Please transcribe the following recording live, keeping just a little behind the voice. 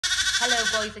Hello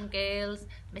boys and girls,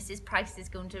 Mrs. Price is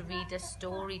going to read a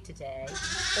story today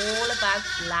all about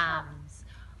lambs.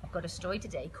 I've got a story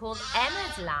today called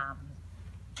Emma's Lamb,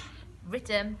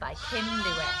 written by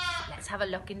Candlewick. Let's have a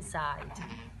look inside.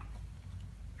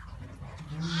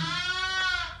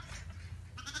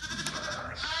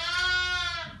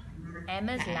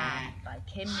 Emma's Lamb by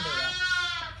Candlewick.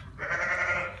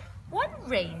 One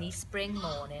rainy spring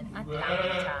morning at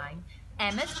lambing time,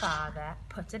 Emma's father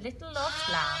put a little lost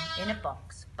lamb in a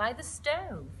box by the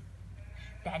stove.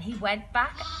 Then he went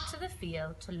back to the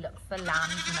field to look for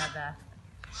Lamb's mother.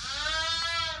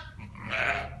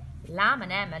 Lamb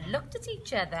and Emma looked at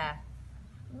each other.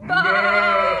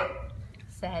 "Bah!"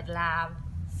 said Lamb,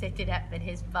 sitting up in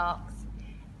his box.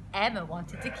 Emma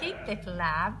wanted to keep little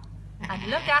Lamb and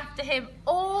look after him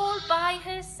all by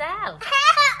herself.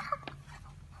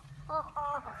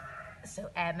 So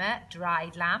Emma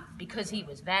dried Lamb because he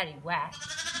was very wet.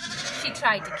 She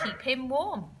tried to keep him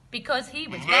warm because he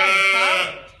was very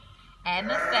cold.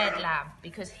 Emma fed Lamb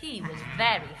because he was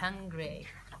very hungry.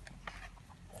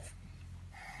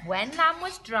 When Lamb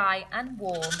was dry and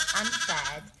warm and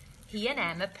fed, he and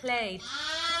Emma played.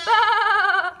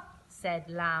 "Bah!" said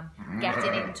Lamb,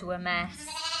 getting into a mess.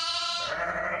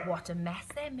 What a mess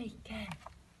they're making.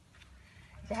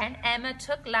 Then Emma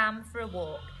took Lamb for a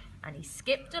walk and he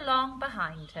skipped along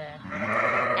behind her.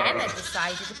 Emma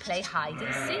decided to play hide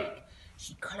and seek.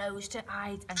 She closed her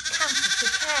eyes and counted to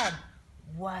 10.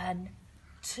 1,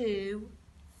 2,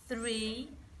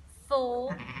 3,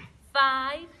 4,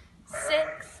 5,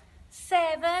 6,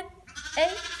 7,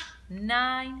 8,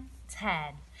 9,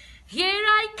 10. "Here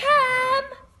I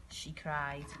come!" she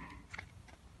cried.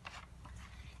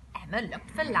 Emma looked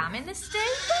for Lamb in the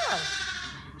stable.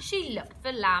 She looked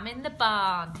for Lamb in the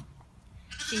barn.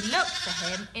 She looked for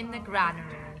him in the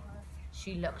granary.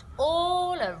 She looked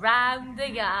all around the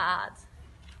yard.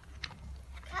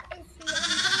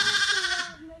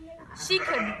 She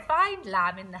couldn't find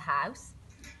Lamb in the house.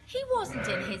 He wasn't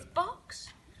in his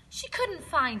box. She couldn't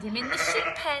find him in the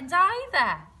sheep pens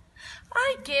either.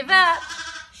 "I give up,"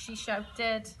 she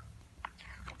shouted.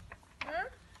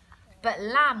 But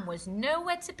Lamb was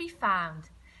nowhere to be found.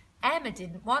 Emma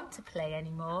didn't want to play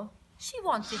anymore. She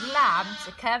wanted Lamb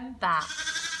to come back.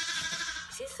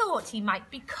 She thought he might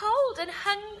be cold and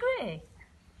hungry.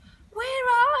 "Where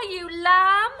are you,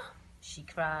 Lamb?" she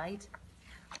cried.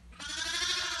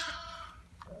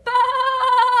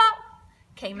 "Bah!"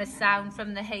 came a sound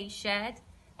from the hay shed.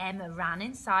 Emma ran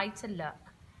inside to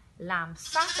look. Lamb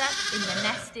sat up in the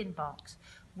nesting box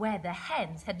where the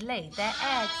hens had laid their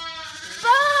eggs.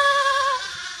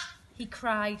 "Bah!" he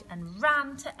cried and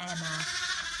ran to Emma.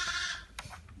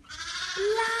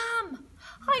 "Lamb,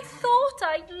 I thought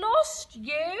I'd lost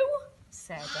you,"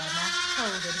 said Emma,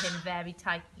 holding him very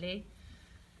tightly.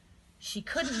 She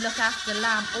couldn't look after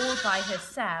Lamb all by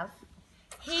herself.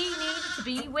 He needed to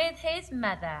be with his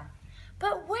mother.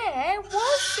 But where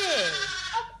was she?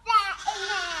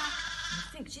 I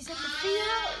think she's in the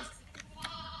field.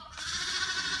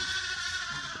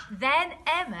 Then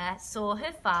Emma saw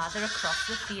her father across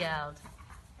the field.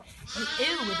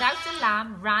 Who, without a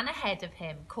lamb, ran ahead of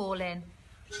him, calling.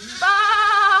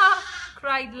 "Bah!"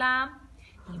 cried Lamb.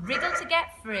 He wriggled to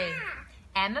get free.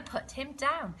 Emma put him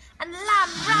down, and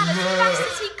Lamb ran as fast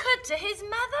as he could to his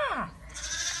mother.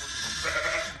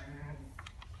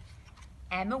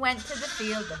 Emma went to the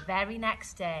field the very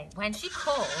next day. When she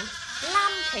called,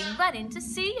 Lamb came running to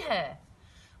see her.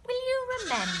 "Will you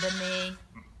remember me?"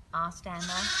 asked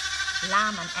Emma.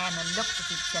 Lamb and Emma looked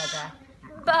at each other.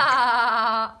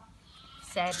 "Bah!"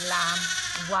 said Lamb,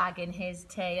 wagging his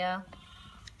tail.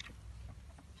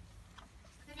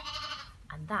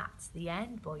 And that's the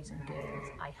end, boys and girls.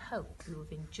 I hope you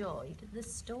have enjoyed the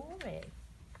story.